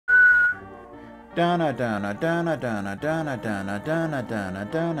Dana dana dana dana dana dana dana dana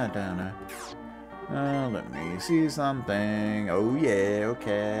dana dana. Let me see something. Oh yeah,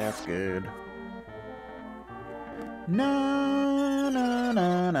 okay, that's good. Na na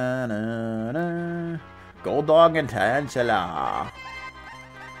na na na na. Gold Dog and Tangela.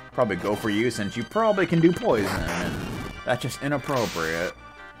 Probably go for you since you probably can do poison, and that's just inappropriate.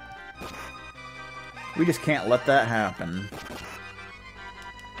 We just can't let that happen.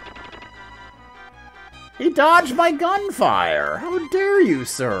 He dodged my gunfire! How dare you,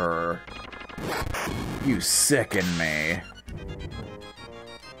 sir? You sicken me.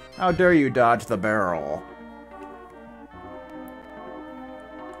 How dare you dodge the barrel?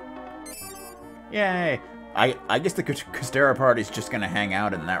 Yay! I guess the Castera party's just gonna hang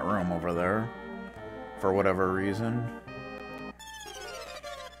out in that room over there. For whatever reason.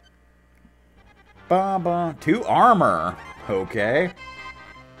 Ba-ba. 2 armor! Okay.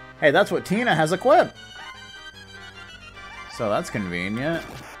 Hey, that's what Tina has equipped! So that's convenient.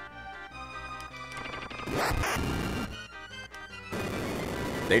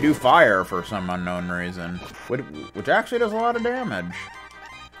 They do fire for some unknown reason, which actually does a lot of damage.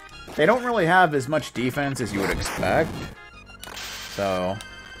 They don't really have as much defense as you would expect, so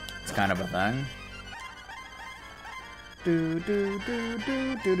it's kind of a thing.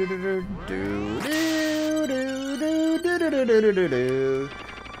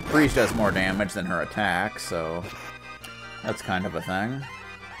 Freeze does more damage than her attack, so that's kind of a thing.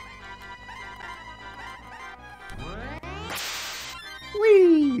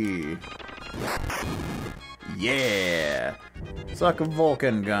 Whee! Yeah! Suck a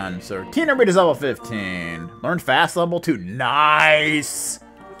Vulcan gun, sir. Tina Reed is level 15. Learn fast level 2. Nice!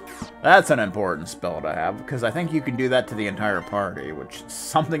 That's an important spell to have, because I think you can do that to the entire party, which is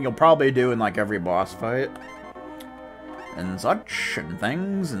something you'll probably do in like every boss fight. And such, and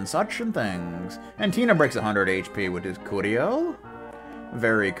things, and such, and things. And Tina breaks 100 HP, which is Curio.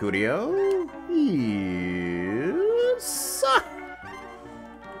 Very Curio. Yes.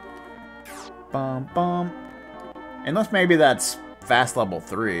 Bum, bum. Unless maybe that's fast level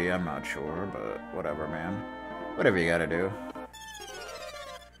 3, I'm not sure, but whatever, man. Whatever you gotta do.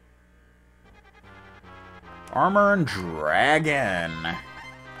 Armor and Dragon.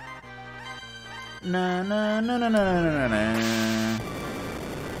 Na na na na na na na na.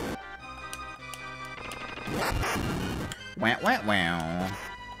 Wah wah wow.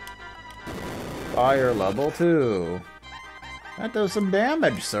 Fire level 2. That does some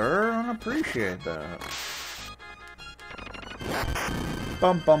damage, sir. I appreciate that.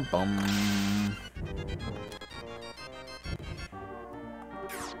 Bum bum bum.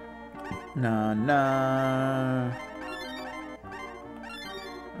 Na na.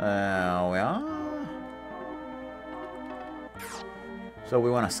 Yeah. So we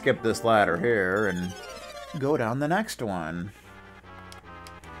want to skip this ladder here and go down the next one.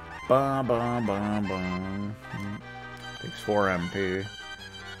 Bum bum bum bum. Takes 4 MP.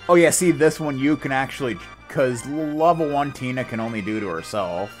 Oh yeah, see this one you can actually, because level 1 Tina can only do to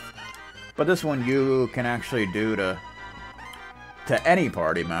herself, but this one you can actually do to any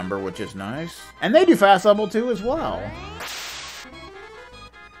party member, which is nice. And they do fast level 2 as well.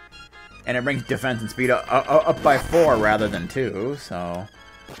 And it brings defense and speed up by 4 rather than 2, so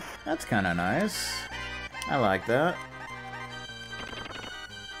that's kind of nice. I like that.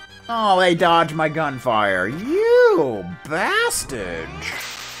 Oh, they dodged my gunfire. You bastard!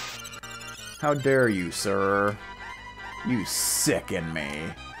 How dare you, sir? You sicken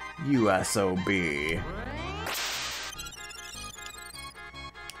me. You SOB.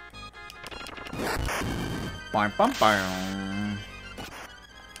 Bam, bam, bam.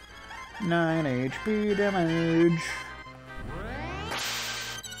 9 HP damage.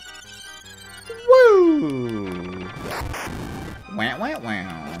 Woo! Wah, wah,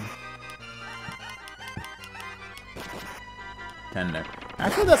 wah. 10 there.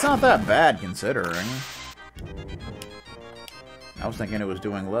 Actually, that's not that bad, considering. I was thinking it was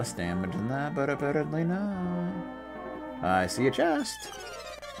doing less damage than that, but apparently not. I see a chest.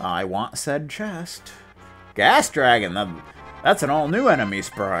 I want said chest. Gas Dragon! That's an all-new enemy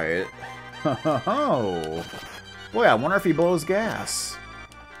sprite. Ho. Boy, I wonder if he blows gas.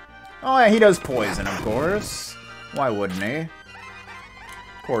 Oh yeah, he does poison, of course. Why wouldn't he? Of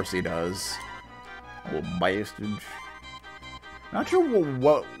course he does. Little bastard. Not sure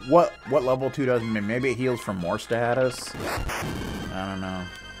what level 2 does. Maybe it heals from more status. I don't know.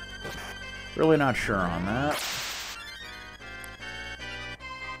 Really not sure on that.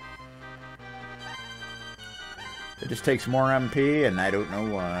 It just takes more MP, and I don't know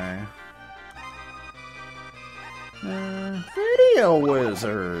why. Video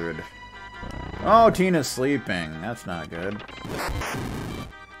Wizard. Oh, Tina's sleeping. That's not good.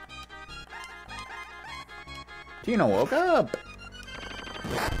 Tina woke up!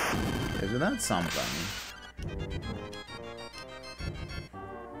 Isn't that something?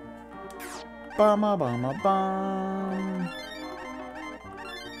 Bama bama bum.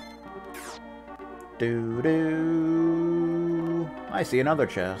 Doo doo. I see another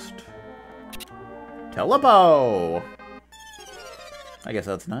chest. Telepo! I guess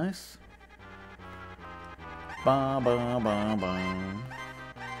that's nice. Ba ba ba ba.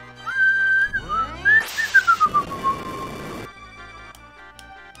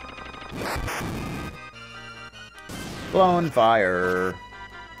 Blowing fire.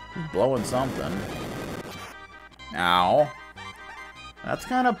 He's blowing something. Ow. That's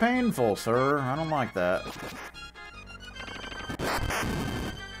kind of painful, sir. I don't like that.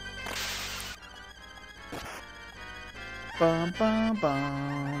 Bum, bum, bum.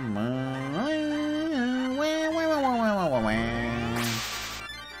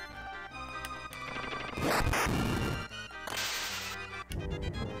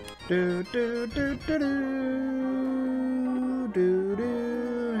 Do, do, do, do, do. Do,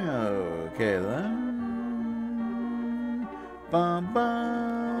 do. Okay, then. Bum,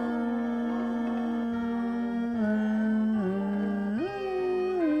 bum.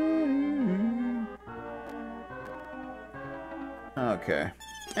 Okay.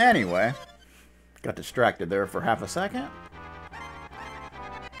 Anyway. Got distracted there for half a second.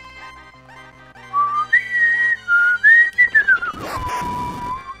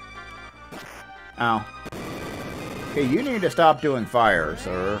 Ow. Okay, you need to stop doing fire,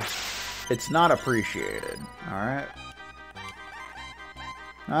 sir. It's not appreciated, alright?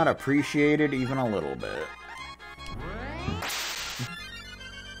 Not appreciated even a little bit.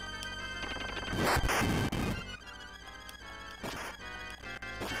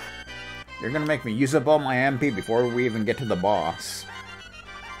 You're gonna make me use up all my MP before we even get to the boss.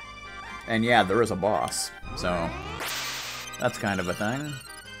 And yeah, there is a boss, so that's kind of a thing.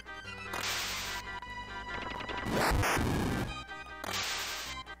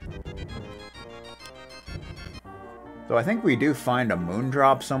 So I think we do find a moon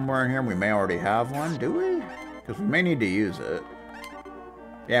drop somewhere in here. We may already have one, do we? Because we may need to use it.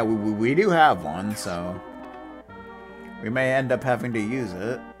 Yeah, we do have one, so we may end up having to use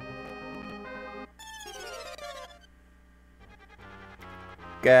it.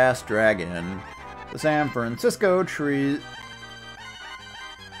 Gas Dragon. The San Francisco tree.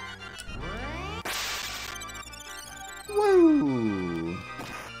 Woo!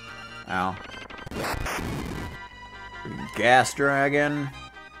 Ow. Gas Dragon.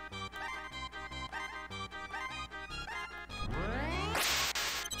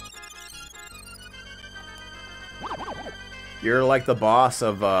 You're like the boss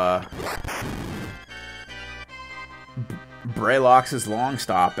of Braylox's long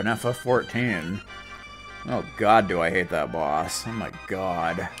stop in FF14. Oh god, do I hate that boss. Oh my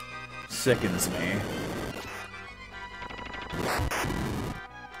god. Sickens me.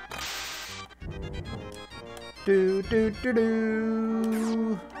 Do do do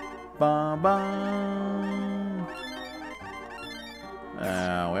do. Ba ba.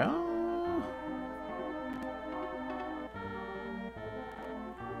 Well.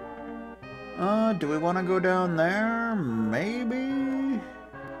 Do we want to go down there? Maybe?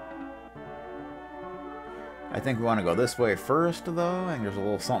 I think we want to go this way first, though. I think there's a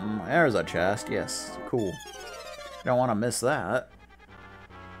little something. There's a chest. Yes. Cool. Don't want to miss that.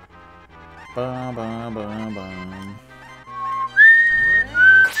 Ba ba ba ba.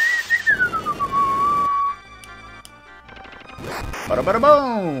 Bada bada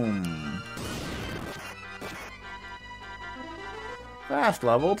boom! Fast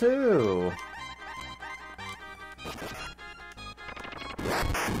level 2.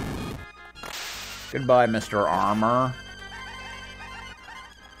 Goodbye, Mr. Armor.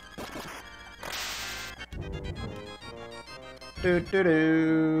 Do do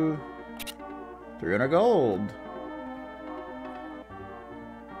do. 300 gold.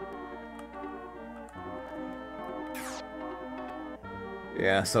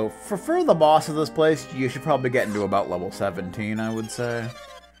 Yeah, so for the boss of this place, you should probably get into about level 17, I would say.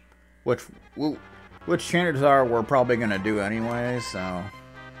 Which chances are we're probably gonna do anyway, so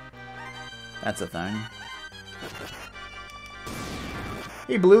that's a thing.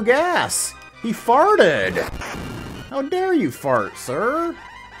 He blew gas! He farted! How dare you fart, sir? You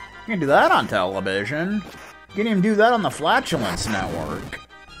can't do that on television. You can't even do that on the Flatulence Network.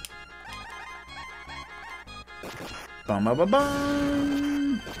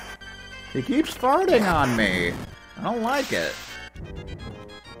 Bum-ba-ba-bum! He keeps farting on me. I don't like it.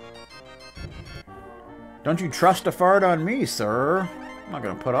 Don't you trust a fart on me, sir? I'm not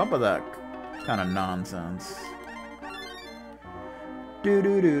gonna put up with that kind of nonsense. Do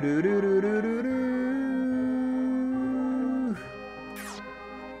do do do do do do do do.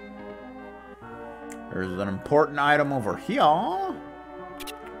 There's an important item over here.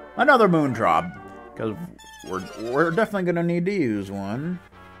 Another moon drop, because we're definitely gonna need to use one.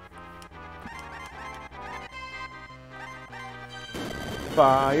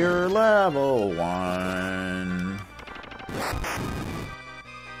 Fire level 1.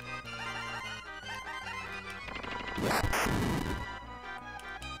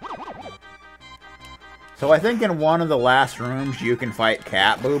 So I think in one of the last rooms you can fight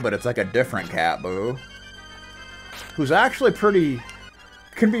Cat Boo, but it's like a different Cat Boo, who's actually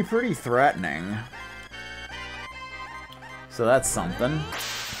can be pretty threatening. So that's something.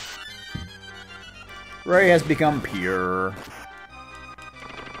 Ray has become pure.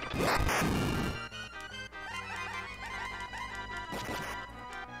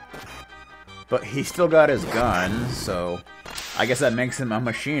 But he still got his gun, so I guess that makes him a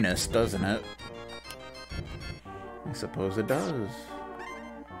machinist, doesn't it? I suppose it does.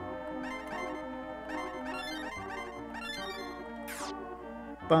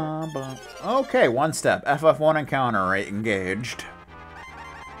 Bum, bum. Okay, one step. FF1 encounter rate engaged.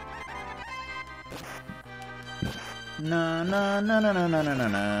 No, no, no, no, no, no, no, no,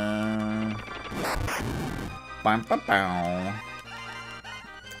 no. Bam, bam, bam.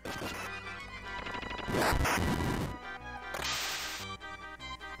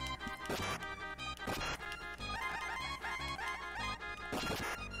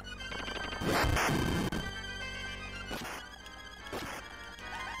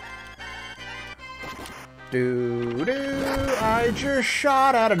 Doo-doo, I just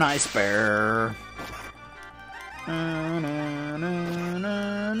shot at an ice bear.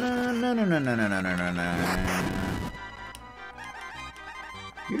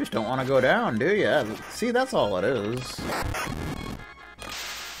 You just don't want to go down, do you? See, that's all it is.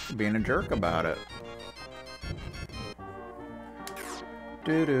 Being a jerk about it.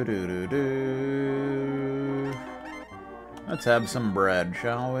 Do-do-do-do-do. Let's have some bread,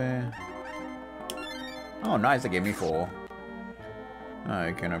 shall we? Oh, nice, it gave me full.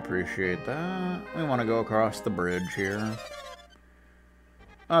 I can appreciate that. We want to go across the bridge here.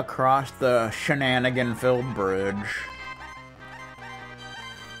 Across the shenanigan-filled bridge.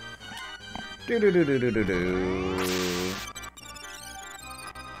 Do-do-do-do-do-do-do.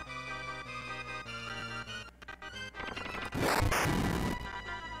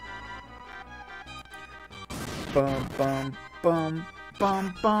 Bum, bum, bum.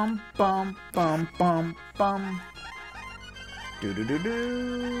 Bum bum bum bum bum bum. Do do do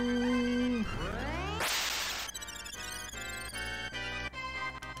do.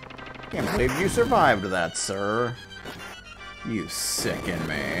 Can't believe you survived that, sir. You sicken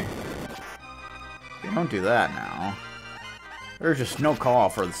me. You don't do that now. There's just no call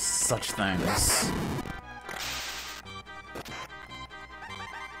for such things.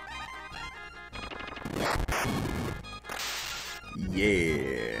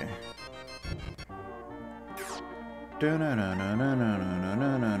 Yeah.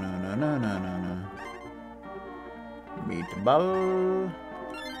 Meatball.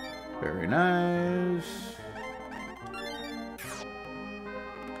 Very nice.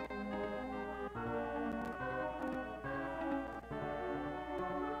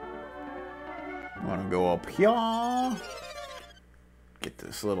 Want to go up here? Get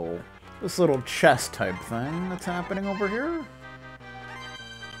this little chest type thing that's happening over here.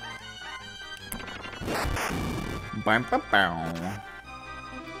 Bam, bam, bam.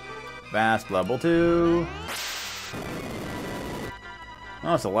 Fast level 2.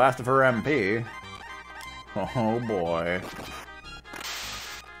 Oh, it's the last of her MP. Oh boy.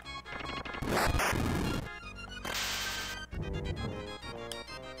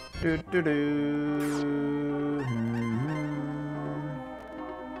 Do do do.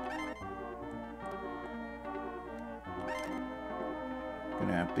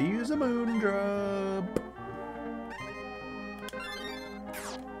 Gonna have to use a moon drop.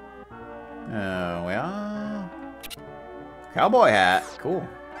 Oh, yeah. Cowboy hat. Cool.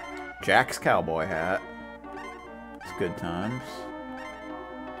 Jack's cowboy hat. It's good times.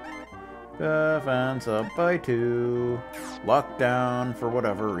 Defense up by 2. Lockdown for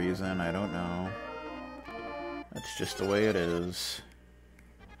whatever reason. I don't know. That's just the way it is.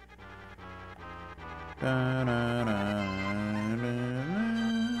 I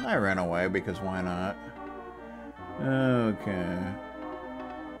ran away because why not? Okay.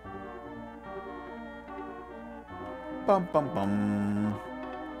 Bum bum bum.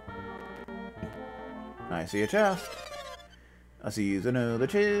 I see a chest. I sees another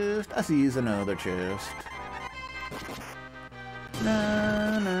chest. I sees another chest.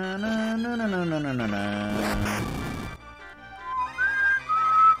 Na na na na na na na na na.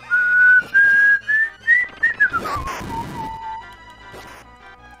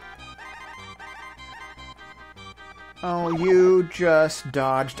 Oh, you just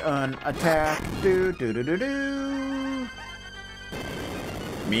dodged an attack. Do do do do do.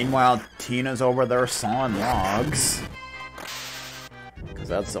 Meanwhile, Tina's over there sawing logs. Because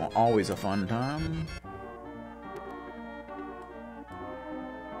that's always a fun time.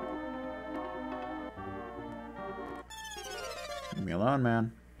 Leave me alone,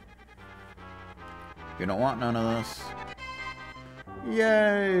 man. You don't want none of this.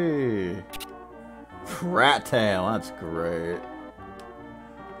 Yay! Rat tail, that's great.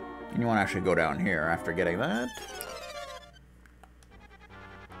 And you want to actually go down here after getting that.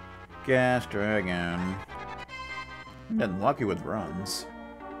 Gas dragon. I'm getting lucky with runs.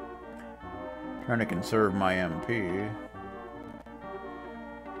 Trying to conserve my MP.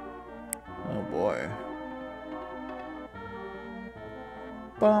 Oh boy.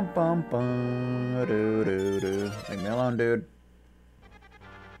 Bum bum bum doo doo doo. Leave me alone, dude.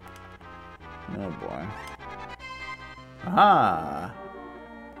 Oh boy. Aha!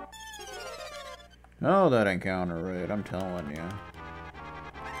 Oh, that encounter rate, I'm telling you.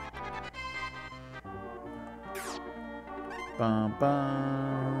 Bum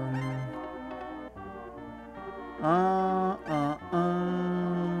bum.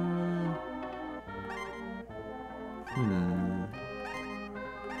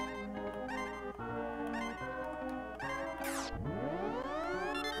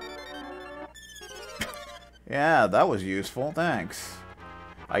 Yeah, that was useful, thanks.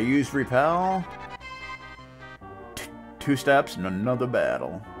 I used repel. Two steps and another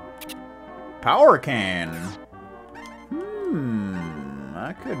battle. Power can.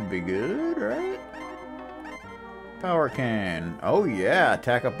 That could be good, right? Power can. Oh yeah,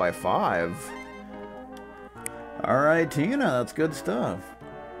 attack up by 5. Alright, Tina, that's good stuff.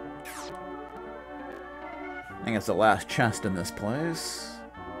 I think it's the last chest in this place.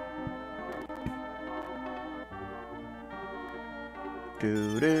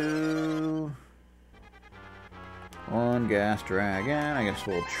 Doo-doo. One gas dragon. I guess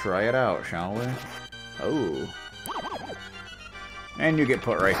we'll try it out, shall we? Oh. And you get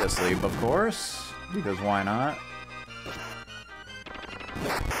put right to sleep, of course. Because why not?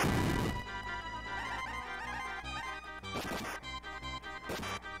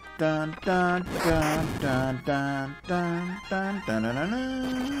 Dun dun dun dun dun dun dun dun dun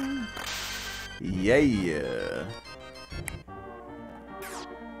dun. Yeah.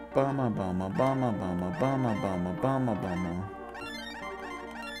 Bumma bumma bumma bumma bumma bumma bumma bumma.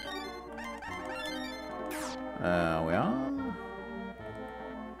 We are?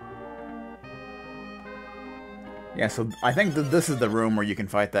 Yeah, so I think that this is the room where you can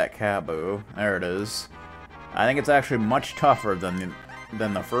fight that Kabu. There it is. I think it's actually much tougher than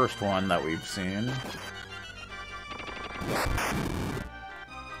the first one that we've seen.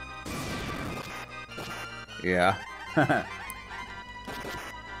 Yeah.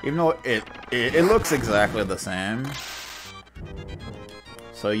 Even though it looks exactly the same.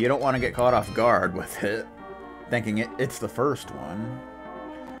 So you don't want to get caught off guard with it, thinking it's the first one.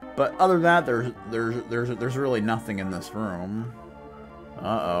 But other than that, there's really nothing in this room.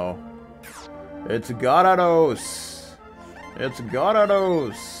 Uh-oh. It's Garados! It's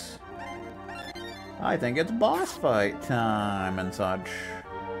Garados! I think it's boss fight time and such.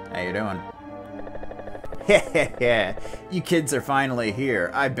 How you doing? Heh, you kids are finally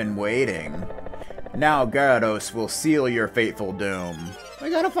here. I've been waiting. Now Garados will seal your fateful doom. We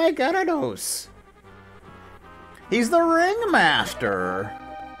gotta fight Garados. He's the ringmaster.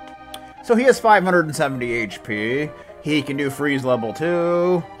 So he has 570 HP. He can do freeze level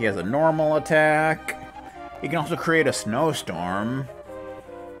 2. He has a normal attack. He can also create a snowstorm,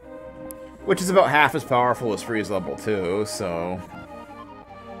 which is about half as powerful as freeze level 2, so...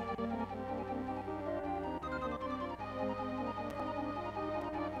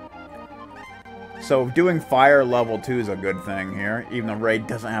 So doing fire level 2 is a good thing here, even though Raid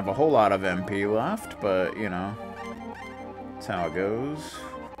doesn't have a whole lot of MP left, but, you know, that's how it goes.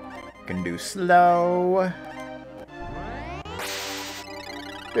 Can do slow.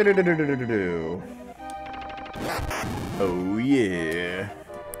 Do-do-do-do-do-do-do. Oh yeah.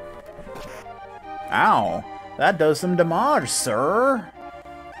 Ow! That does some damage, sir!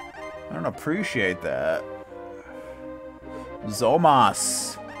 I don't appreciate that.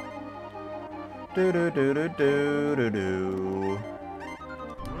 Zomas! Do-do-do-do-do-do-do.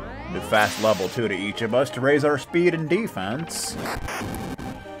 Do fast level 2 to each of us to raise our speed and defense.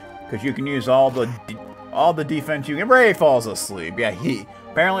 Because you can use all the defense you can. Ray falls asleep. Yeah,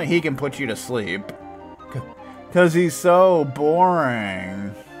 apparently he can put you to sleep. Because he's so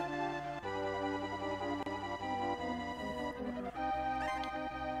boring.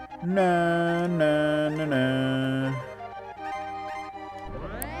 Na na na na.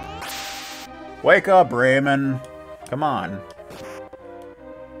 Wake up, Raymond. Come on.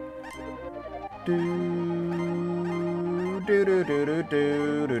 Do do do do do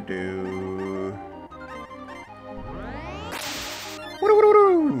do do do.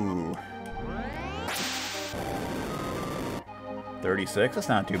 36, that's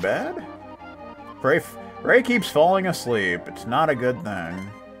not too bad. Ray keeps falling asleep. It's not a good thing.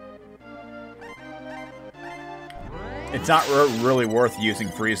 It's not really worth using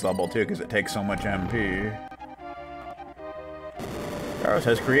freeze level 2 because it takes so much MP. Garados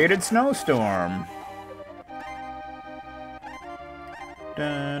has created Snowstorm.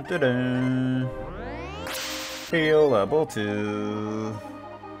 Dun, dun, dun. Heal level 2.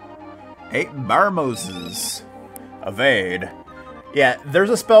 8 Barmoses. Evade. Yeah, there's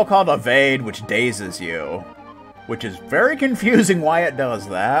a spell called Evade which dazes you. Which is very confusing why it does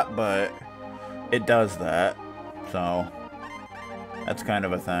that, but it does that. So, that's kind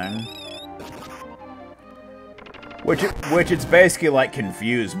of a thing. Which it's basically like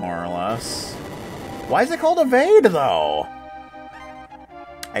Confuse, more or less. Why is it called Evade, though?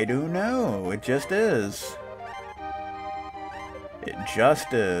 I don't know. It just is. It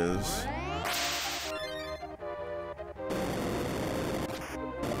just is.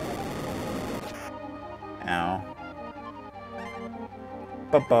 Ow.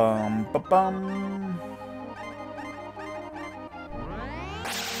 Ba-bum, ba-bum.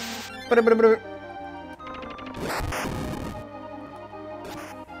 Ba-da-ba-da-ba-da.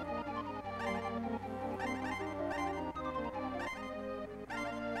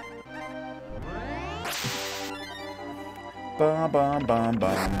 Bum, bum, bum,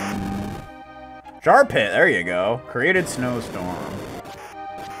 bum. Jar Pit, there you go. Created Snowstorm.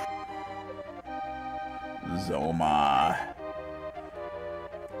 Zoma.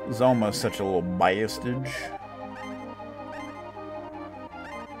 Zoma's such a little biastage.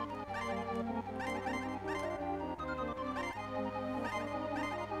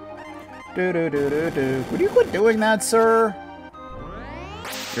 Do-do-do-do-do. Would you quit doing that, sir?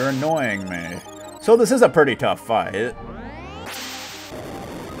 You're annoying me. So this is a pretty tough fight.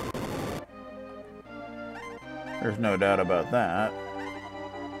 There's no doubt about that.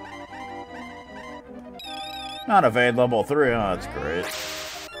 Not evade level 3. Oh, that's great.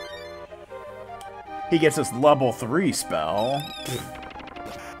 He gets this level 3 spell.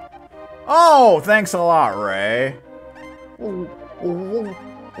 Oh, thanks a lot, Ray.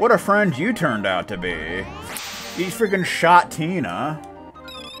 What a friend you turned out to be. He freaking shot Tina.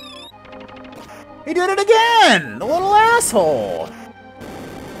 He did it again! The little asshole!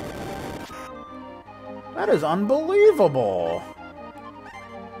 That is unbelievable.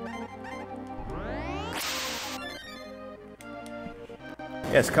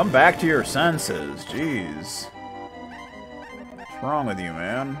 Yes, come back to your senses. Jeez. What's wrong with you,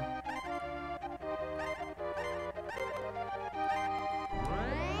 man?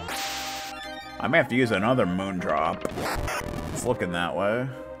 I may have to use another Moondrop. It's looking that way.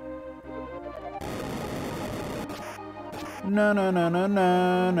 No, no, no, no,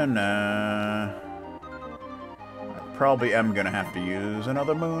 no, no, no. I probably am gonna have to use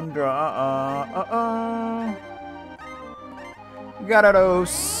another Moondrop.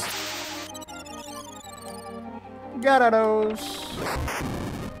 Garados. Garados.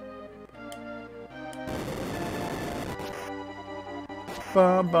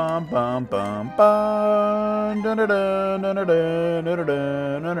 Bum bum bum bum bum. Da da da da da da da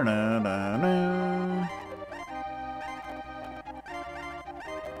da da da da.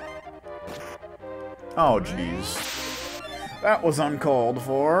 Oh jeez, that was uncalled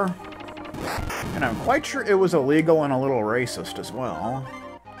for. And I'm quite sure it was illegal and a little racist as well.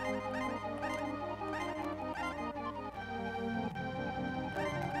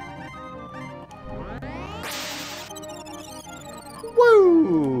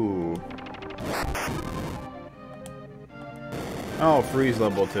 Woo! Oh, freeze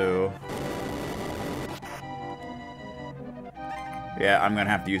level 2. Yeah, I'm gonna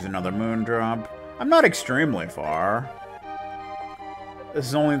have to use another Moondrop. I'm not extremely far. This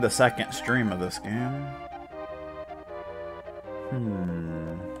is only the second stream of this game.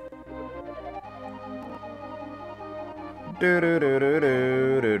 Do do do do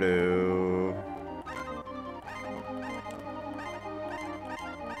do do do.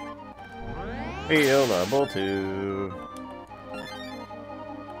 Heal level 2.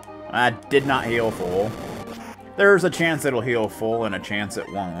 I did not heal full. There's a chance it'll heal full and a chance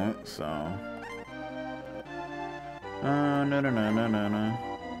it won't, so... no.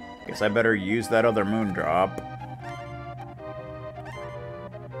 Guess I better use that other moon drop.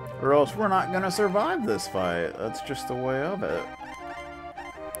 Or else we're not gonna survive this fight. That's just the way of it.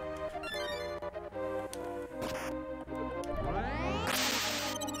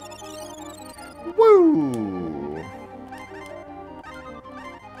 Woo!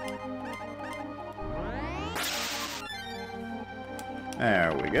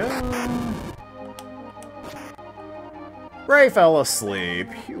 There we go. Ray fell asleep,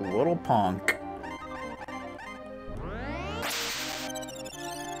 you little punk.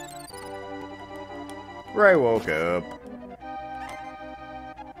 Ray woke up.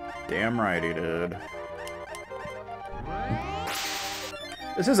 Damn right he did.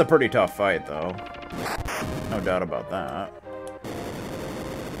 This is a pretty tough fight, though. No doubt about that.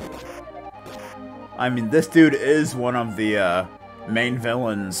 I mean, this dude is one of the main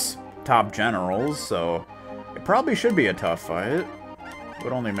villain's top generals, so it probably should be a tough fight.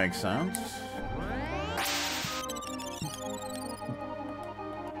 Would only make sense.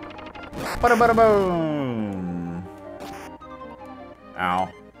 Bada bada boom! Ow.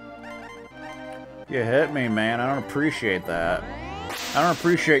 You hit me, man. I don't appreciate that. I don't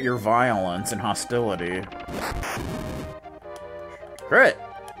appreciate your violence and hostility. Crit!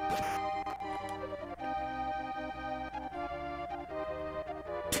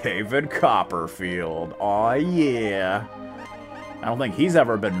 David Copperfield. Aw, yeah. I don't think he's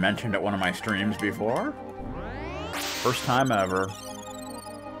ever been mentioned at one of my streams before. First time ever.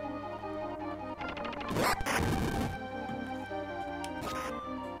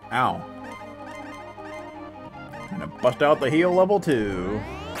 Ow. Gonna bust out the heal level 2.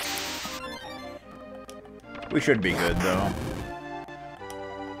 We should be good, though.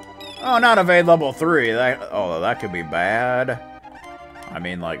 Oh, not evade level 3. That could be bad. I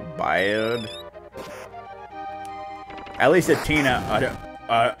mean, like, bad. At least if Tina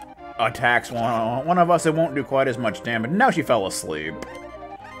attacks one of us, it won't do quite as much damage. Now she fell asleep.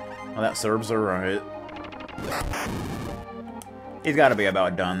 Well, that serves her right. He's got to be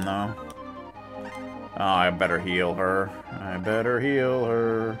about done, though. Oh, I better heal her. I better heal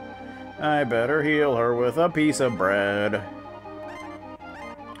her. I better heal her with a piece of bread.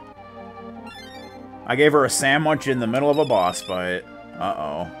 I gave her a sandwich in the middle of a boss fight.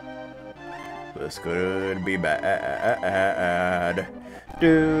 Uh-oh. This could be bad.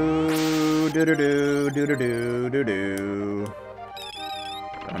 Do do do do do do do do.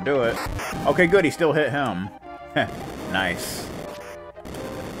 Don't do it. Okay, good. He still hit him. Nice.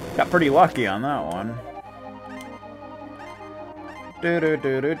 Got pretty lucky on that one. Do do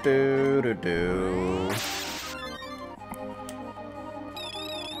do do do do do.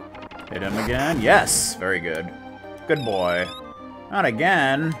 Hit him again. Yes, very good. Good boy. Not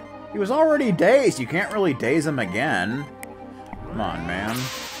again. He was already dazed. You can't really daze him again. Come on, man.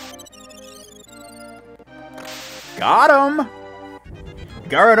 Got him!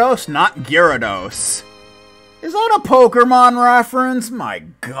 Garados, not Garados. Is that a Pokemon reference? My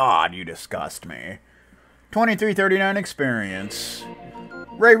god, you disgust me. 2339 experience.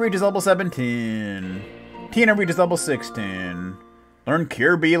 Ray reaches level 17. Tina reaches level 16. Learn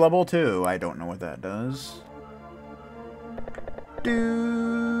Cure Bee level 2. I don't know what that does.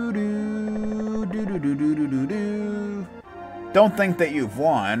 Do do do do do do do do. Don't think that you've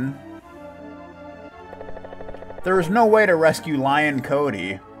won. There is no way to rescue Lion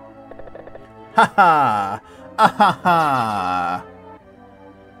Cody. Ha ha! Ah ha ha!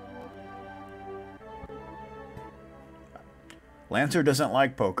 Lancer doesn't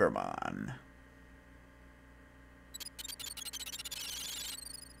like Pokemon.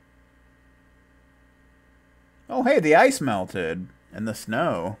 Oh hey, the ice melted. And the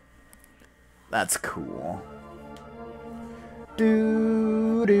snow. That's cool.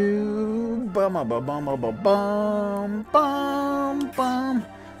 Do do bum bum bum bum bum bum bum.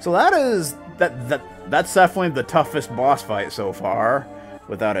 So that's definitely the toughest boss fight so far,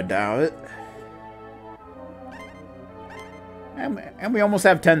 without a doubt. And we almost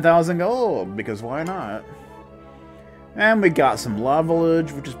have 10,000 gold, because why not? And we got some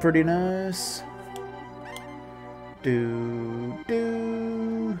levelage, which is pretty nice. Do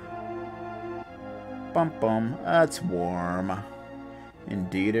do bum bum. That's warm.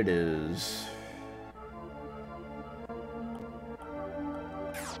 Indeed it is.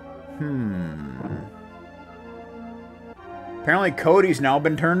 Apparently Cody's now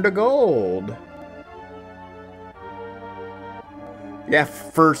been turned to gold. Yeah,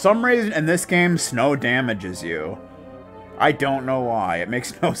 for some reason in this game, snow damages you. I don't know why. It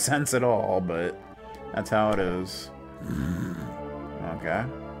makes no sense at all, but that's how it is. Okay.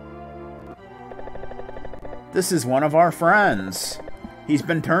 This is one of our friends. He's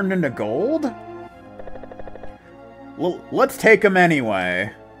been turned into gold? Well, let's take him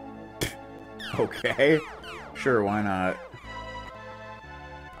anyway. Okay. Sure, why not?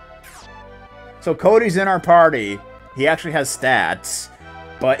 So Cody's in our party. He actually has stats,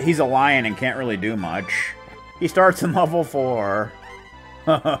 but he's a lion and can't really do much. He starts in level 4.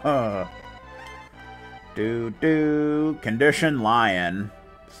 Condition lion.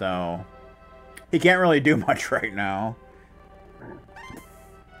 So he can't really do much right now.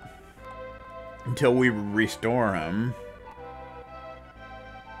 Until we restore him.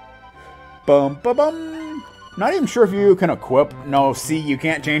 Bum ba bum. Not even sure if you can equip. No, see, you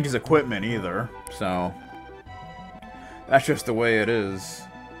can't change his equipment either. So that's just the way it is.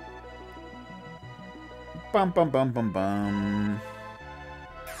 Bum bum bum bum bum.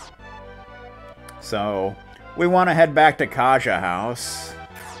 So we want to head back to Kaja House.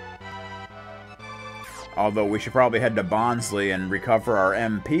 Although we should probably head to Bonsly and recover our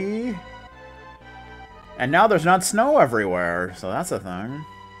MP. And now there's not snow everywhere, so that's a thing.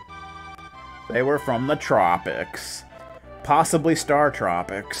 They were from the tropics. Possibly Star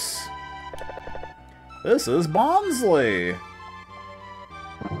Tropics. This is Bonsly.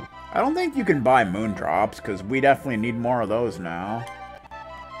 I don't think you can buy Moondrops, because we definitely need more of those now.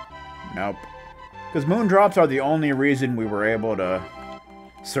 Nope. Because Moondrops are the only reason we were able to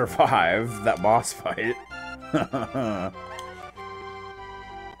survive that boss fight.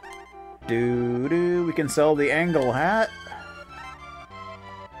 We can sell the angle hat.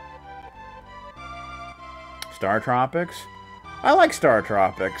 Star Tropics? I like Star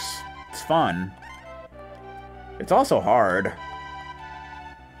Tropics. It's fun. It's also hard.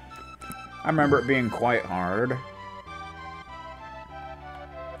 I remember it being quite hard.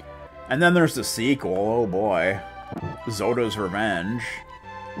 And then there's the sequel, oh boy. Zoda's Revenge,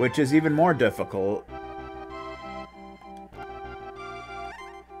 which is even more difficult.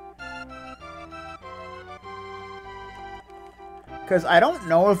 Because I don't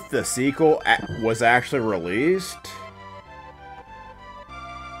know if the sequel was actually released.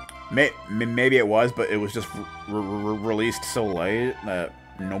 Maybe it was, but it was just released so late that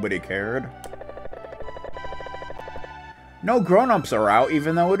nobody cared. No grown-ups are out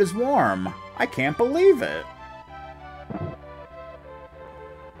even though it is warm. I can't believe it.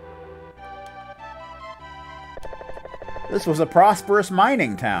 This was a prosperous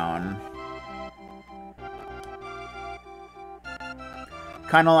mining town.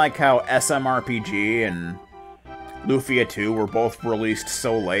 Kind of like how SMRPG and Lufia 2 were both released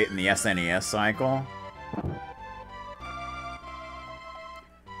so late in the SNES cycle.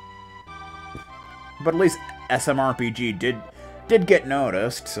 But at least SMRPG did get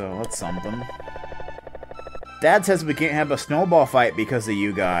noticed, so that's something. Dad says we can't have a snowball fight because of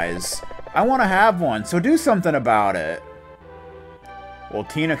you guys. I want to have one, so do something about it. Well,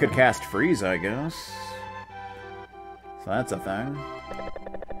 Tina could cast Freeze, I guess. So that's a thing.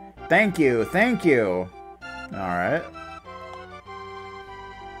 Thank you, thank you. Alright.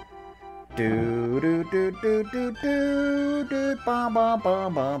 Bum bum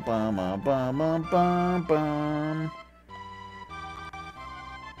bum bum bum bum bum bum bum.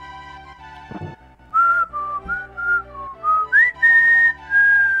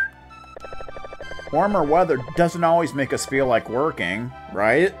 Warmer weather doesn't always make us feel like working,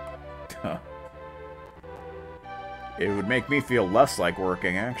 right? It would make me feel less like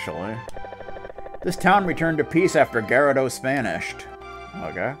working, actually. This town returned to peace after Garados vanished.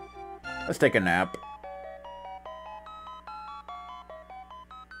 Okay. Let's take a nap.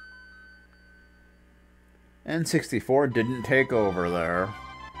 N64 didn't take over there.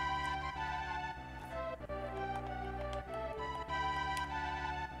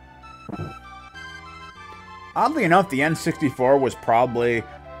 Oddly enough, the N64 was probably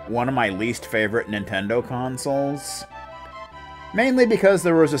one of my least favorite Nintendo consoles. Mainly because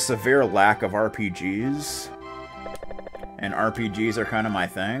there was a severe lack of RPGs. And RPGs are kind of my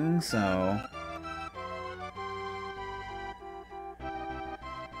thing, so...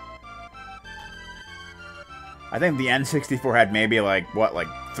 I think the N64 had maybe, like, what, like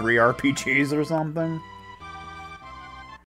 3 RPGs or something?